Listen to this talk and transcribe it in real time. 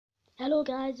Hello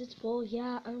guys, it's Paul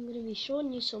here. I'm going to be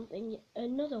showing you something,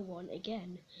 another one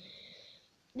again.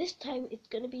 This time it's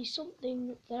going to be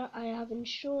something that I haven't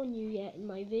shown you yet in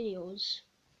my videos.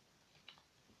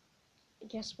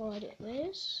 Guess what it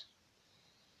is?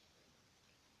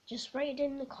 Just write it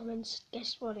in the comments,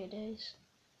 guess what it is.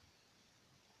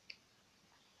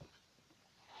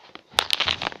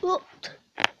 Look!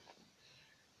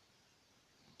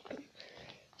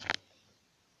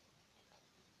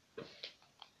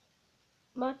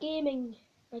 My gaming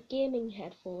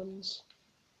headphones.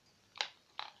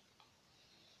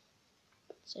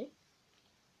 See?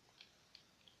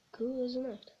 Cool, isn't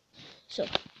it? So,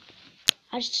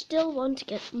 I still want to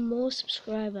get more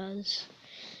subscribers,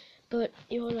 but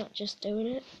you're not just doing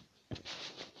it.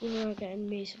 You're not getting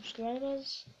me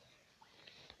subscribers.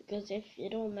 Because if you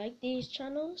don't like these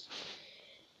channels,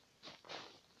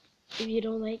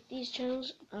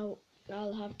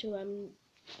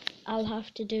 I'll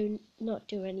have to not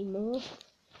do any more.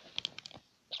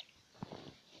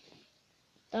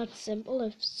 That's simple.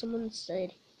 If someone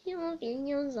said your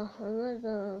videos are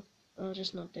horrible, I'll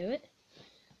just not do it.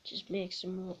 Just make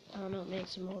some more. I'll not make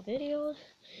some more videos.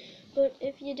 But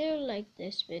if you do like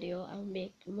this video, I'll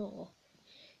make more.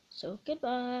 So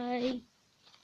goodbye.